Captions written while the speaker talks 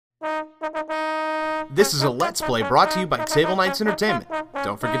This is a Let's Play brought to you by Table Knights Entertainment.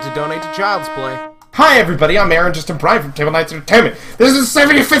 Don't forget to donate to Child's Play. Hi everybody, I'm Aaron Justin Bryan from Table Knights Entertainment. This is the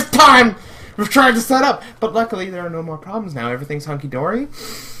 75th time we've tried to set up, but luckily there are no more problems now. Everything's hunky-dory.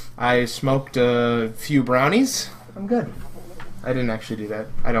 I smoked a few brownies. I'm good. I didn't actually do that.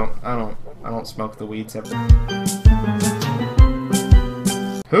 I don't smoke the weeds ever.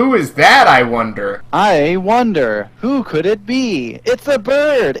 Who is that, I wonder? I wonder, who could it be? It's a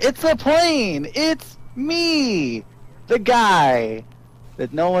bird! It's a plane! It's me! The guy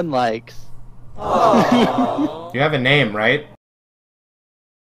that no one likes. You have a name, right?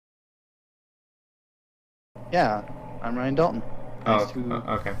 Yeah, I'm Ryan Dalton. Nice to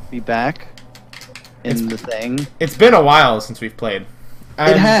okay. be back in the thing. It's been a while since we've played.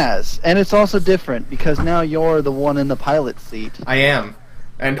 It has, and it's also different because now you're the one in the pilot seat. I am.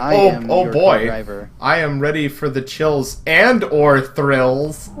 And I am your boy, driver. I am ready for the chills and or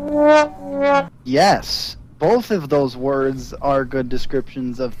thrills. Yes, both of those words are good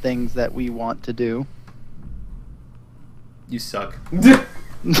descriptions of things that we want to do. You suck.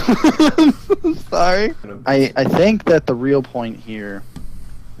 Sorry. I think that the real point here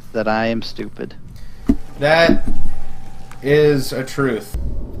is that I am stupid. That is a truth.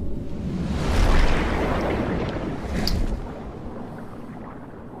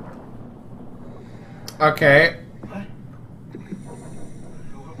 Okay.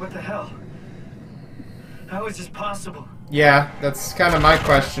 What the hell? How is this possible? Yeah, that's kind of my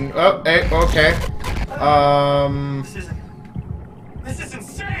question. Oh, hey, okay. This is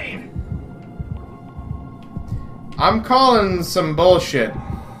insane! I'm calling some bullshit.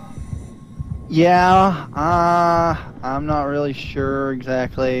 Yeah, I'm not really sure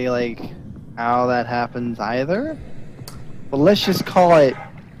exactly, like, how that happens either. But let's just call it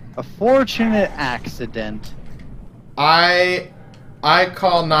a fortunate accident. I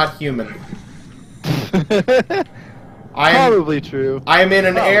call not human. Probably true. I'm in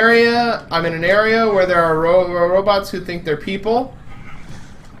an area. I'm in an area where there are robots who think they're people,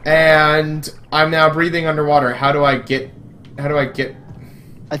 and I'm now breathing underwater. How do I get?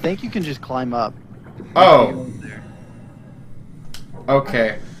 I think you can just climb up. Oh.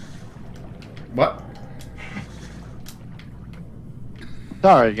 Okay. What?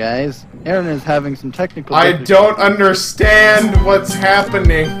 Sorry, guys. Aaron is having some technical I difficulties. don't understand what's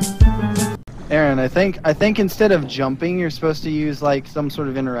happening. Aaron, I think instead of jumping, you're supposed to use like some sort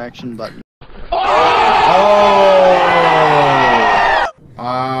of interaction button. Oh.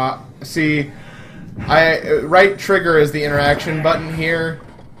 See, right trigger is the interaction button here,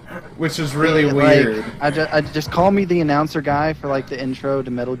 which is really weird. I just call me the announcer guy for like the intro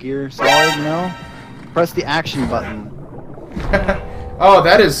to Metal Gear Solid, you know? Press the action button. Oh,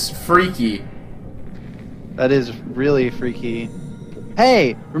 that is freaky. That is really freaky.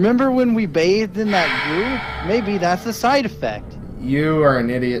 Hey, remember when we bathed in that goo? Maybe that's a side effect. You are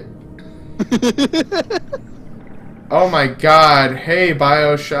an idiot. Oh my god. Hey,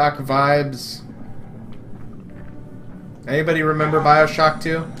 BioShock vibes. Anybody remember BioShock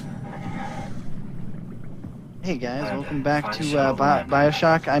 2? Hey guys, welcome back to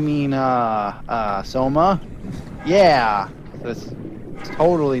BioShock. I mean, Soma. Yeah, it's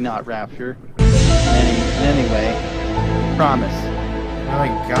totally not Rapture. Anyway, promise. Oh my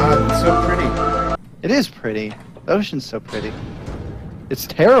god, it's so pretty. It is pretty. The ocean's so pretty. It's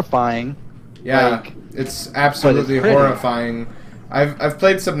terrifying. Yeah, like, it's absolutely pretty. horrifying. I've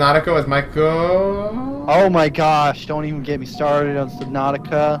played Subnautica with Michael. Oh my gosh, don't even get me started on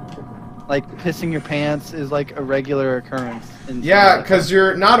Subnautica. Like, pissing your pants is like a regular occurrence in Yeah, Subnautica. because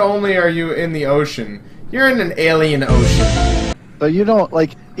you're not only are you in the ocean, you're in an alien ocean. So you don't,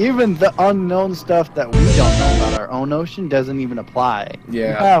 like, even the unknown stuff that we don't know about our own ocean doesn't even apply. Yeah.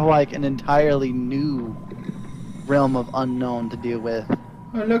 You have, like, an entirely new realm of unknown to deal with.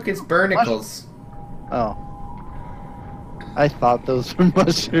 Oh look, it's barnacles. Oh. I thought those were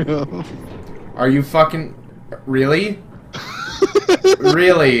mushrooms. Are you fucking... Really?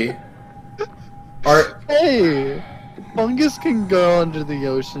 Really? Hey! Fungus can go under the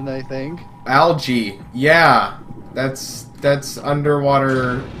ocean, I think. Algae. Yeah. That's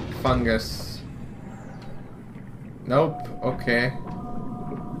underwater fungus. Nope. Okay.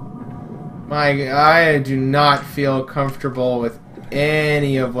 I do not feel comfortable with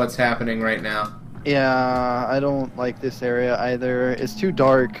any of what's happening right now. Yeah, I don't like this area either. It's too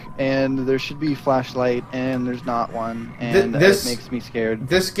dark, and there should be flashlight, and there's not one, and it makes me scared.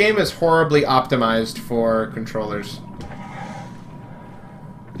 This game is horribly optimized for controllers.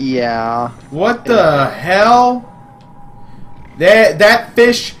 Yeah. What the hell? That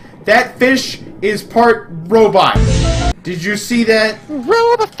fish is part robot. Did you see that?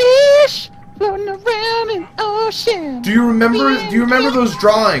 Robot fish! fish floating around in ocean. Do you remember those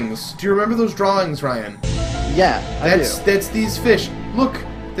drawings? Do you remember those drawings, Ryan? Yeah, I do. That's these fish. Look,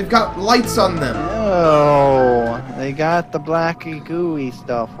 they've got lights on them. Oh, they got the blacky gooey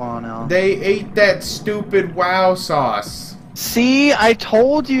stuff on them. They ate that stupid WoW sauce. See, I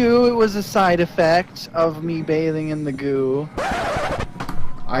told you it was a side effect of me bathing in the goo.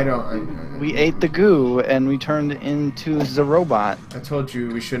 We ate the goo and we turned into the robot. I told you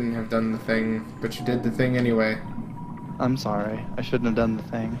we shouldn't have done the thing, but you did the thing anyway. I'm sorry. I shouldn't have done the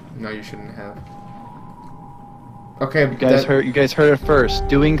thing. No, you shouldn't have. Okay, You guys heard it first.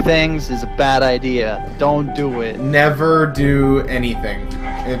 Doing things is a bad idea. Don't do it. Never do anything.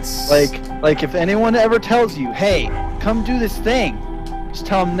 It's like if anyone ever tells you, "Hey, come do this thing," just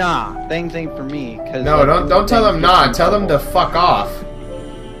tell them, "Nah, things ain't for me." Cause no, don't tell them nah. Tell them to fuck off.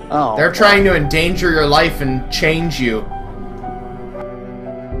 Oh. They're trying to endanger your life and change you.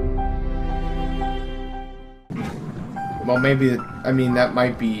 Well, maybe I mean that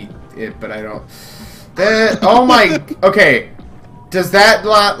might be it, but I don't. Oh my. Okay. Does that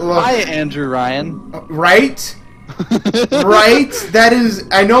look? Hi, Andrew Ryan. Right? Right? That is.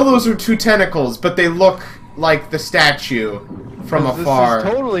 I know those are two tentacles, but they look like the statue from afar. This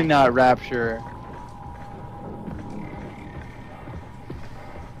is totally not Rapture.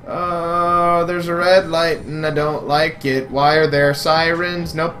 There's a red light and I don't like it. Why are there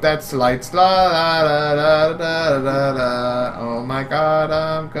sirens? Nope, that's lights. La la la la la la la. Oh my god,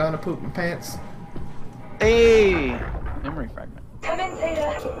 I'm gonna poop my pants. Hey! Memory fragment. Come in,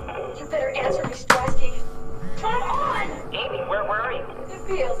 Zeta. You better answer me, Strasky. Come on! Amy, where are you? The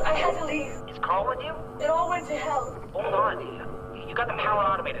fields. I had to leave. Is Carl with you? It all went to hell. Hold on. You got the power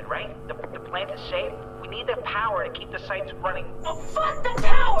automated, right? The plant is safe? We need the power to keep the sites running. Oh, fuck the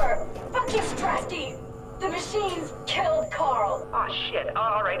power! Fuck you, Strasky! The machines killed Carl. Oh, shit.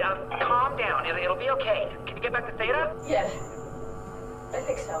 Alright, calm down. It'll be okay. Can you get back to Theta? Yeah. I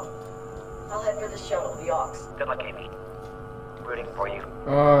think so. I'll head for the shuttle, the Aux. Good luck, Amy. Rooting for you.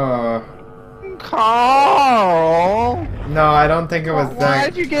 Carl! No, I don't think it was that.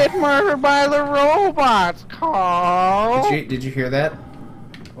 Why'd you get murdered by the robots, Carl? Did you hear that?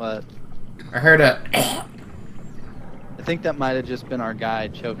 What? I heard a. I think that might have just been our guy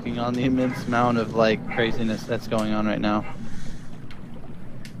choking on the immense amount of like craziness that's going on right now.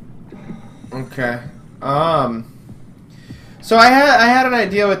 Okay. So I had an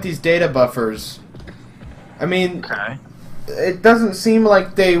idea with these data buffers. I mean, Okay. it doesn't seem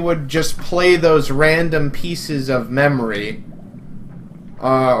like they would just play those random pieces of memory,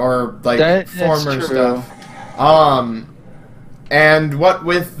 or like That's former true. stuff. And what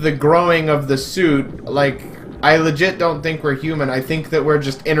with the growing of the suit, like, I legit don't think we're human. I think that we're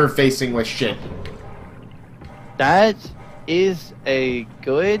just interfacing with shit. That is a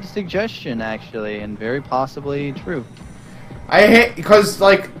good suggestion, actually, and very possibly true. I hate because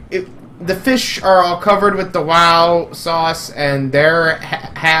like the fish are all covered with the WoW sauce, and they're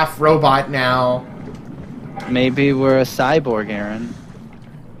half robot now. Maybe we're a cyborg, Aaron.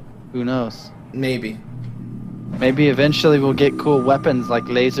 Who knows? Maybe. Maybe eventually we'll get cool weapons like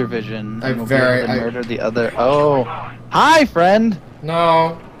laser vision and we'll be able to murder the other. Oh, hi, friend.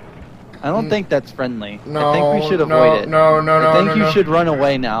 No. I don't think that's friendly. No. I think we should avoid it. No. I think you should run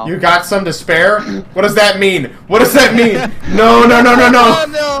away now. You got some to spare? What does that mean? What does that mean? No. Oh,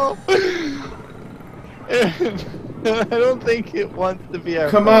 no. I don't think it wants to be our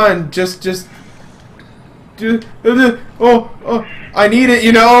Come friend. on, just oh, I need it,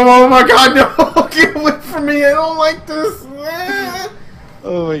 you know. Oh my god, no. Get away from me. I don't like this.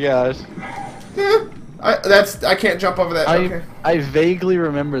 Oh my gosh. I can't jump over that. Okay. I vaguely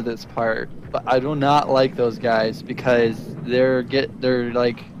remember this part, but I do not like those guys because they're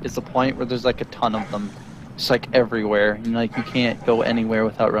like, it's a point where there's like a ton of them. It's like everywhere, and like you can't go anywhere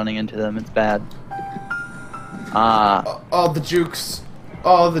without running into them. It's bad. All the jukes.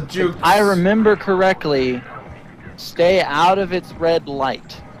 All the jukes. If I remember correctly, stay out of its red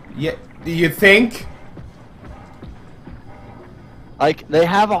light. Yeah, do you think? Like, they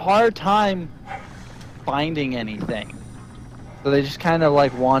have a hard time finding anything. So they just kind of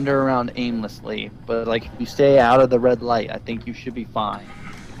like wander around aimlessly. But like, if you stay out of the red light, I think you should be fine.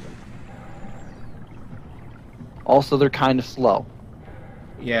 Also, they're kind of slow.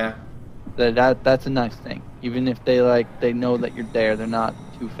 Yeah. That's a nice thing. Even if they know that you're there, they're not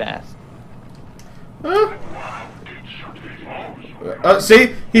too fast. Huh?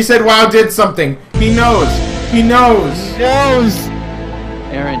 See? He said WoW did something. He knows. He knows. He knows!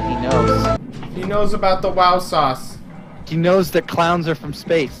 Aaron, he knows. He knows about the WoW sauce. He knows that clowns are from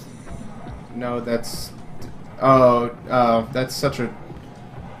space. No, that's... Oh, that's such a...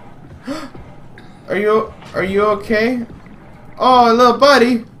 Are you okay? Oh, little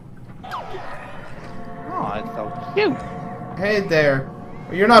buddy. Oh, it's so cute. Hey there.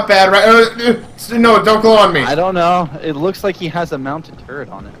 You're not bad, right? No, don't go on me. I don't know. It looks like he has a mounted turret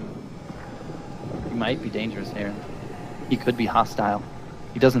on it. He might be dangerous here. He could be hostile.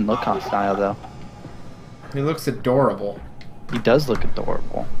 He doesn't look hostile though. He looks adorable. He does look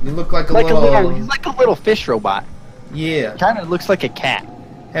adorable. You look like a He's little... like a little fish robot. Yeah. Kind of looks like a cat.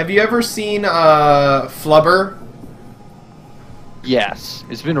 Have you ever seen Flubber? Yes.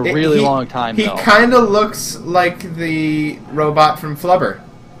 It's been a really long time He though. kind of looks like the robot from Flubber.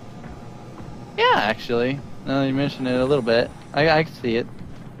 Yeah, actually. Now that you mention it a little bit, I can see it.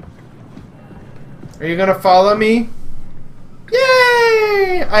 Are you gonna follow me?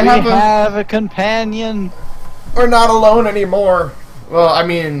 Yay! We have a companion. We're not alone anymore. Well, I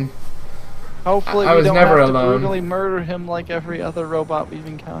mean, Hopefully I we was don't never have to alone. brutally murder him like every other robot we've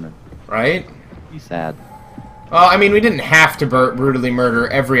encountered. right? He's sad. Well, I mean, we didn't have to brutally murder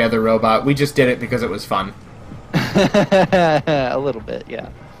every other robot. We just did it because it was fun. A little bit, yeah.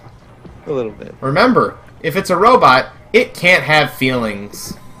 A little bit. Remember, if it's a robot, it can't have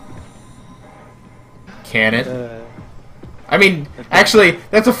feelings. Can it? I mean, actually,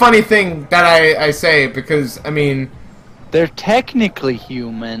 that's a funny thing that I say because, I mean... They're technically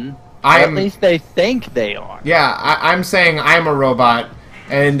human, but at least they think they are. Yeah, I'm saying I'm a robot,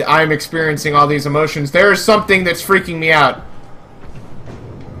 and I'm experiencing all these emotions. There is something that's freaking me out.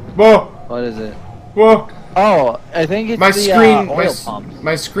 Whoa! What is it? Whoa! Oh, I think it's My the screen, oil pumps.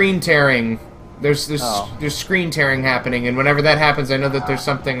 my screen tearing. There's Oh. there's screen tearing happening, and whenever that happens, I know that there's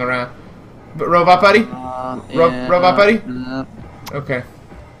something around. But robot buddy? Robot buddy? Okay.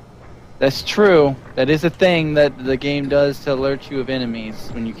 That's true. That is a thing that the game does to alert you of enemies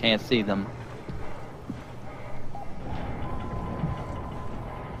when you can't see them.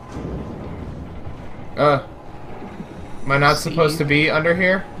 Am I not supposed to be under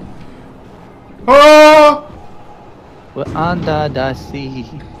here? Oh! We're under the sea.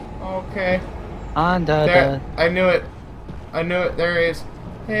 Okay. Under There, I knew it. I knew it. There he is.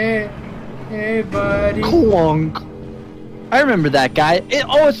 Hey, buddy. the... Clunk. I remember that guy.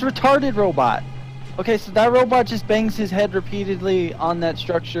 It's retarded robot. Okay, so that robot just bangs his head repeatedly on that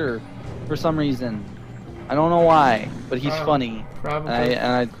structure for some reason. I don't know why, but he's funny. Probably.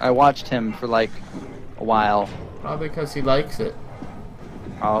 And I watched him for like a while. Probably because he likes it.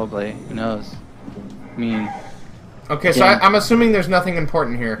 Probably. Who knows? I mean, Okay, so Yeah. I'm assuming there's nothing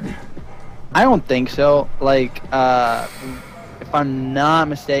important here. I don't think so. Like, if I'm not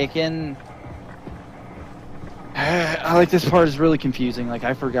mistaken, like this part is really confusing. Like,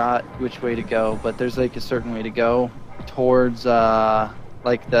 I forgot which way to go, but there's like a certain way to go towards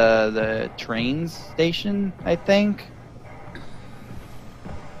like the train station, I think.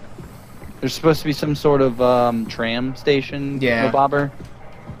 There's supposed to be some sort of tram station, Yeah. bobber.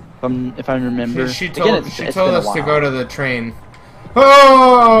 If I remember. She Again, told it's us been a to while. go to the train.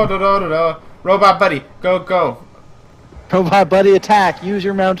 Oh, da. Robot buddy, go. Robot buddy attack! Use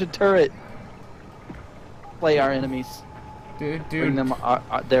your mounted turret. Play our enemies. Bring Dude. them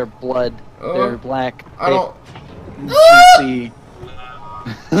their blood. Oh, Their black. I don't. Juicy.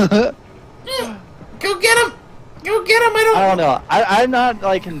 Go get him! Go get him! I don't know. I'm not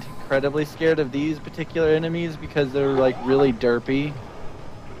like incredibly scared of these particular enemies because they're like really derpy,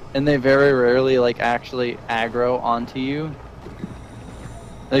 and they very rarely like actually aggro onto you.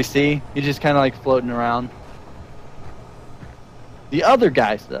 Like, see, you're just kind of like floating around. The other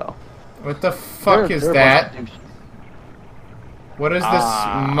guys, though. What the fuck is they're a that? bunch of douches. What is this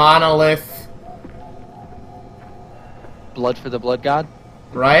monolith? Blood for the blood god?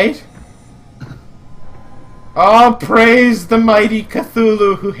 Right? Oh, praise the mighty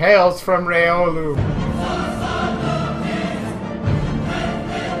Cthulhu who hails from Raolu.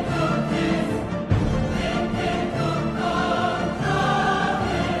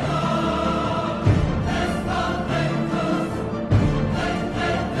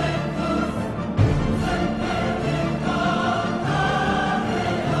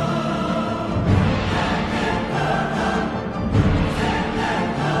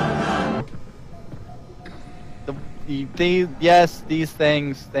 These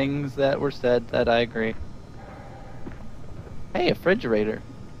things that were said, that I agree. Hey, a refrigerator.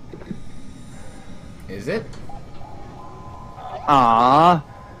 Is it? Ah.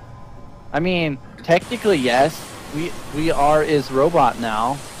 I mean, technically, yes. We are is robot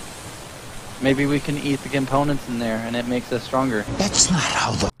now. Maybe we can eat the components in there, and it makes us stronger. That's not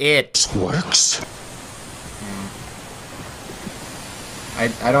how the It works.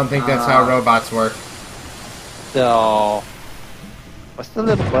 I don't think that's how robots work. So, What's the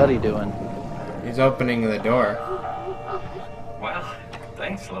little buddy doing? He's opening the door. Well,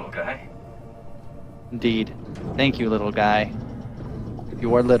 thanks, little guy. Indeed. Thank you, little guy.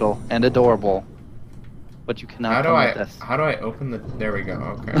 You are little and adorable, but you cannot come with us. How do I open the? There we go.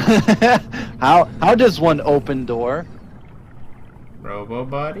 Okay. How does one open door? Robo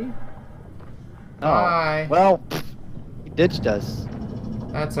Buddy. Oh, Bye. well, he ditched us.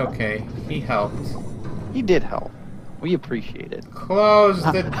 That's okay. He helped. He did help. We appreciate it. Close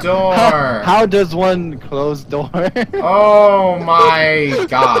the door. How does one close door? Oh my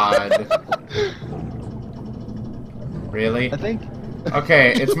god. Really? I think.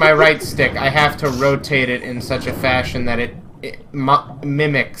 Okay, it's my right stick. I have to rotate it in such a fashion that it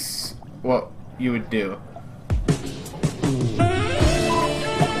mimics what you would do.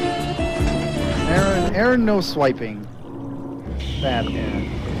 Aaron knows swiping. Bad man.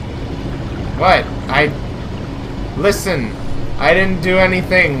 What? Listen, I didn't do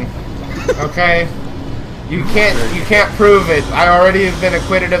anything. Okay? You can't prove it. I already have been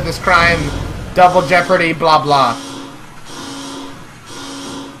acquitted of this crime. Double jeopardy, blah blah.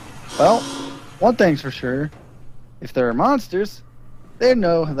 Well, one thing's for sure. If there are monsters, they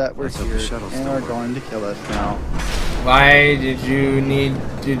know that we're here and are going to kill us now. Why did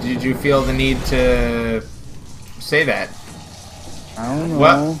you feel the need to say that? I don't know.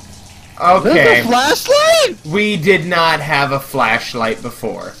 What? There's Okay. a flashlight? We did not have a flashlight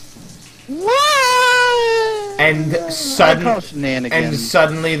before. What? And I call shenanigans.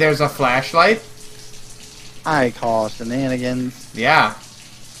 suddenly there's a flashlight? I call shenanigans. Yeah.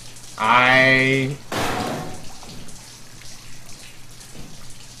 I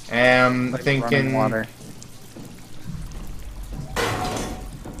am Like running thinking water.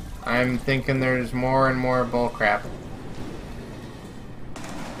 I'm thinking there's more and more bullcrap.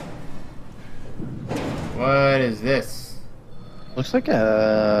 What is this? Looks like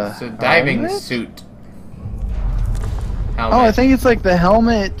a. It's a diving helmet? suit. Oh, Helmet. I think it's like the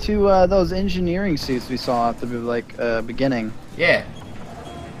helmet to those engineering suits we saw at the beginning. Yeah.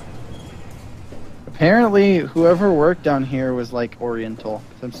 Apparently, whoever worked down here was like Oriental.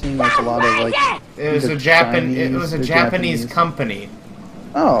 I'm seeing like a lot of like. It was either a Japanese or Japanese company.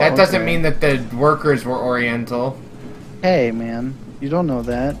 Oh. That doesn't okay. mean that the workers were Oriental. Hey, man, you don't know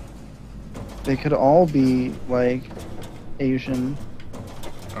that. They could all be like Asian.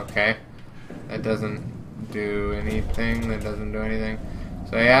 Okay. That doesn't do anything. That doesn't do anything.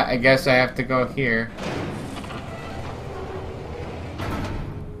 So yeah, I guess I have to go here.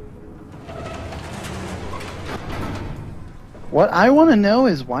 What I want to know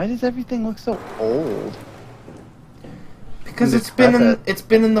is why does everything look so old? Because And it's been in decrepit. it's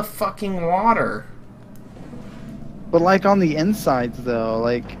been in the fucking water. But like on the insides though,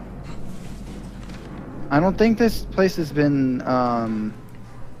 like I don't think this place has been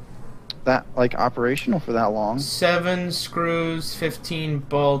that like operational for that long. 7 screws, 15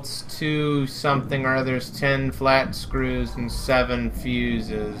 bolts, 2 something or others, 10 flat screws, and 7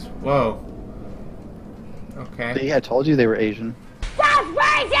 fuses. Whoa. Okay. See, I told you they were Asian.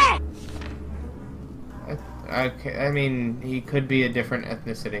 I mean, he could be a different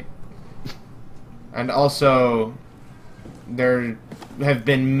ethnicity. And also, there have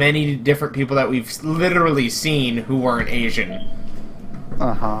been many different people that we've literally seen who weren't Asian.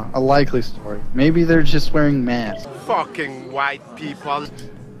 Uh-huh. A likely story. Maybe they're just wearing masks. Fucking white people.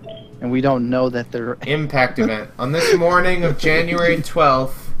 And we don't know that they're... Impact event. On this morning of January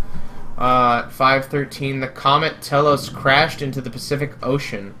 12th, at 5:13, the comet Telos crashed into the Pacific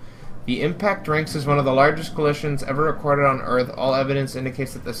Ocean. The impact ranks as one of the largest collisions ever recorded on Earth. All evidence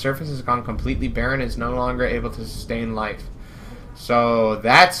indicates that the surface has gone completely barren and is no longer able to sustain life. So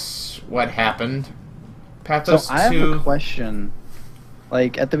that's what happened. Pathos So I have 2. a question.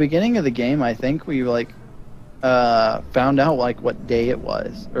 Like, at the beginning of the game, I think we, like, found out, like, what day it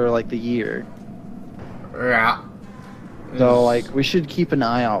was. Or, like, the year. Yeah. So, like, we should keep an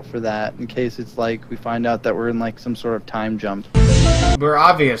eye out for that in case it's, like, we find out that we're in, like, some sort of time jump. We're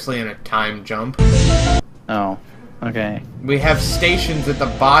obviously in a time jump. Oh. Okay. We have stations at the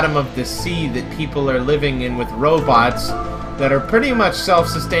bottom of the sea that people are living in with robots that are pretty much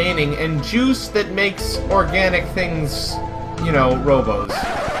self-sustaining and juice that makes organic things, you know, robos.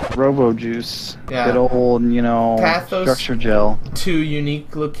 Robo juice. Yeah. Good old, you know, Pathos structure gel. 2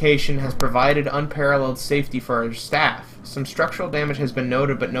 unique location has provided unparalleled safety for our staff. Some structural damage has been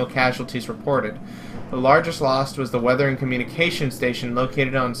noted, but no casualties reported. The largest loss was the weather and communication station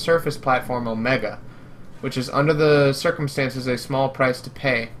located on surface platform Omega, which is under the circumstances a small price to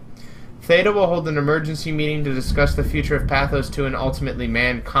pay. Theta will hold an emergency meeting to discuss the future of Pathos 2 and ultimately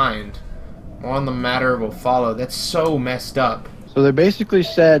mankind. More on the matter will follow. That's so messed up. So they basically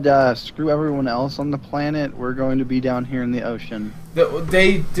said, screw everyone else on the planet. We're going to be down here in the ocean.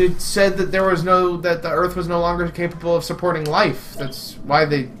 They said that that the Earth was no longer capable of supporting life. That's why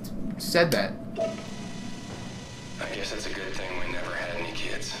they said that. I guess it's a good thing we never had any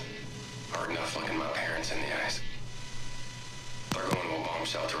kids. Hard enough looking my parents in the eyes. They're going to a bomb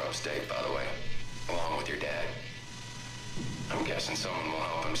shelter upstate, by the way, along with your dad. I'm guessing someone will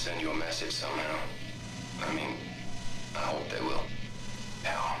help him send you a message somehow. I mean, I hope they will.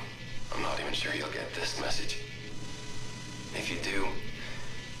 Hell, I'm not even sure you'll get this message. If you do,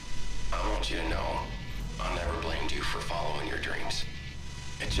 I want you to know I never blamed you for following your dreams.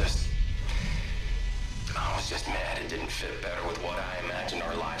 I was just mad it didn't fit better with what I imagined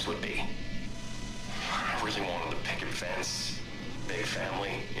our lives would be. I really wanted a picket fence, big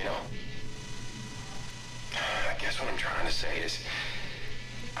family, you know. I guess what I'm trying to say is,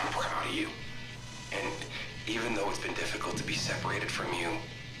 I'm proud of you. And even though it's been difficult to be separated from you,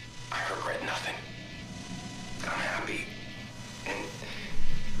 I regret nothing. I'm happy. And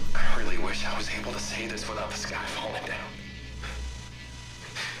I really wish I was able to say this without the sky falling down.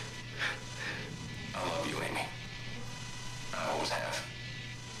 I love you, Amy. I always have.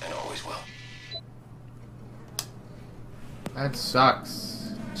 And always will. That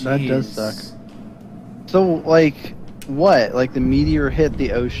sucks. That does Jeez. suck. So, like, what? Like, the meteor hit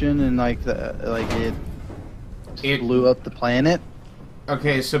the ocean and, like, it blew up the planet?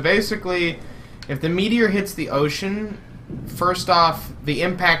 Okay, so basically, if the meteor hits the ocean, first off, the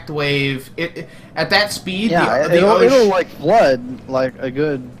impact wave, at that speed, Yeah, the it'll ocean, like, flood, like, a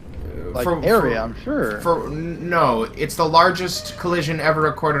good, like, area, I'm sure. No, it's the largest collision ever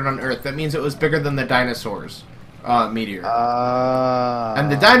recorded on Earth. That means it was bigger than the dinosaurs meteor.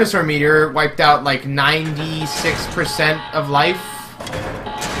 And the dinosaur meteor wiped out, like, 96% of life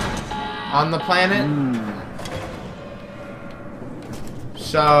on the planet.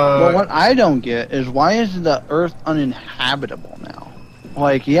 So... Well, what I don't get is why is the Earth uninhabitable now?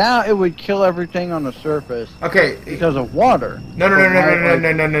 Like, yeah, it would kill everything on the surface. Okay. Because of water. No.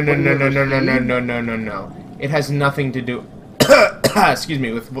 It has nothing to do. Excuse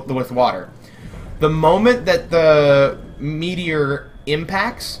me, with water. The moment that the meteor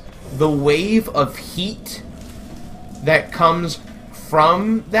impacts, the wave of heat that comes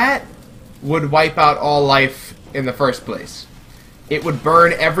from that would wipe out all life in the first place. It would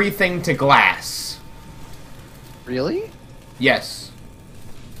burn everything to glass. Really? Yes.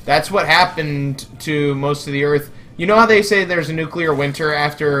 That's what happened to most of the Earth. You know how they say there's a nuclear winter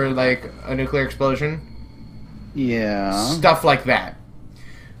after, like, a nuclear explosion? Yeah. Stuff like that.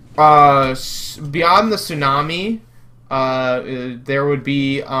 Beyond the tsunami, there would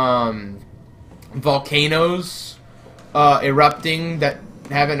be volcanoes erupting that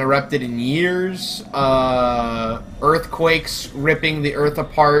haven't erupted in years, earthquakes ripping the Earth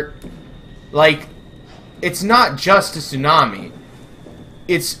apart. Like, it's not just a tsunami.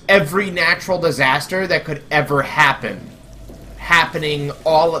 It's every natural disaster that could ever happen, happening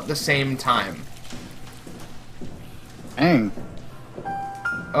all at the same time. Dang.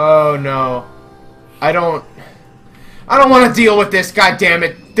 Oh no. I don't want to deal with this,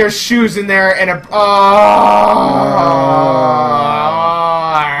 goddammit. There's shoes in there and a...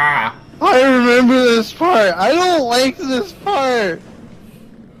 I remember this part. I don't like this part.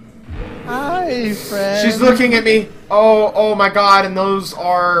 Hi, friend. She's looking at me. Oh my god, and those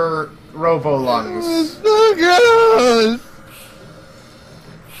are robo lungs. It's so gross.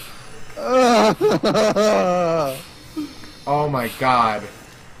 Oh my god.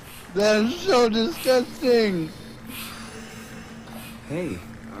 That is so disgusting. Hey,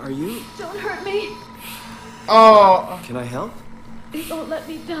 are you... Don't hurt me. Oh. Can I help? They won't let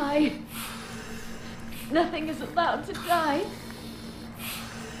me die. Nothing is allowed to die.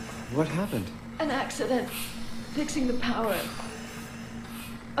 What happened? An accident. Fixing the power.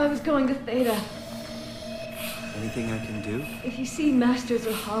 I was going to Theta. Anything I can do? If you see Masters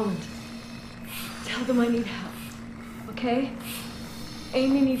or Holland, tell them I need help. Okay?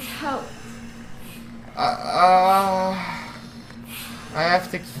 Amy needs help. I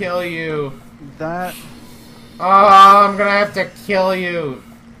have to kill you. That... I'm gonna have to kill you.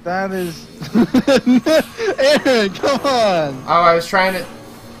 That is... Aaron, come on! Oh, I was trying to...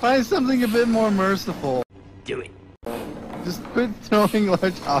 Find something a bit more merciful. Do it. Just quit throwing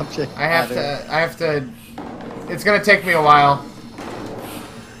large objects I have to... It's gonna take me a while.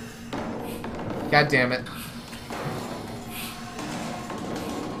 God damn it.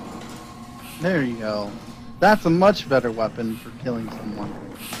 There you go. That's a much better weapon for killing someone.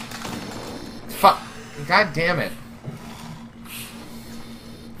 Fuck. God damn it.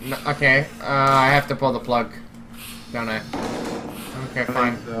 No, okay, I have to pull the plug, don't I? Okay,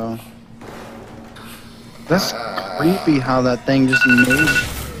 fine. So that's creepy how that thing just made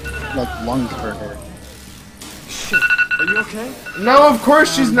like lungs for her. Shit. Are you okay? No, of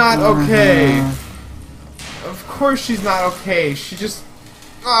course she's not okay. Of course she's not okay. She just...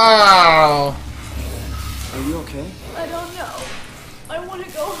 Oh. Are you okay? I don't know. I want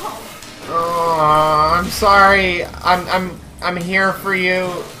to go home. Oh, I'm sorry. I'm here for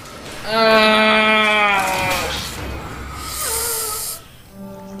you.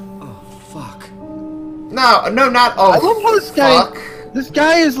 Oh, fuck. No, not oh. I love how fuck. this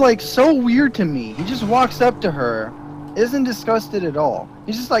guy is like so weird to me. He just walks up to her, isn't disgusted at all.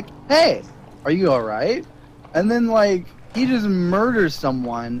 He's just like, "Hey, are you all right?" And then like he just murders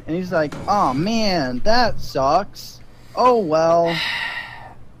someone, and he's like, "Oh man, that sucks. Oh well."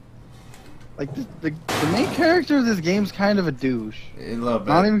 Like the main character of this game's kind of a douche. A little bit.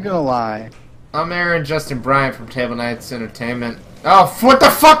 Not even gonna lie. I'm Aaron Justin Bryant from Table Knights Entertainment. Oh, what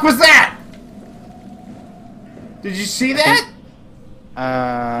the fuck was that? Did you see that?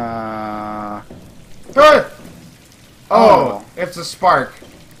 Oh, it's a spark.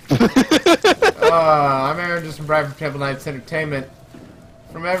 I'm Aaron Justin Bryant from Table Knights Entertainment.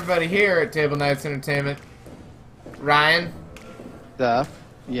 From everybody here at Table Knights Entertainment, Ryan.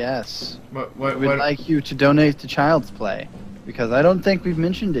 Yes. What? We'd like you to donate to Child's Play, because I don't think we've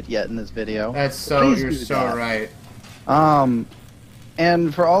mentioned it yet in this video. That's so. Please You're do so that. right.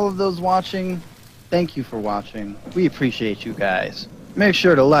 And for all of those watching, thank you for watching. We appreciate you guys. Make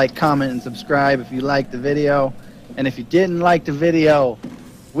sure to like, comment, and subscribe if you liked the video. And if you didn't like the video,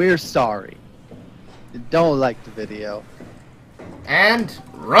 we're sorry. You don't like the video. And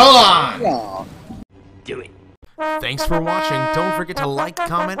roll on. Aw. Do it. Thanks for watching. Don't forget to like,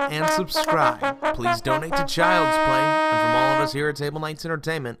 comment, and subscribe. Please donate to Child's Play. And from all of us here at Table Knights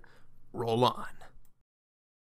Entertainment, roll on.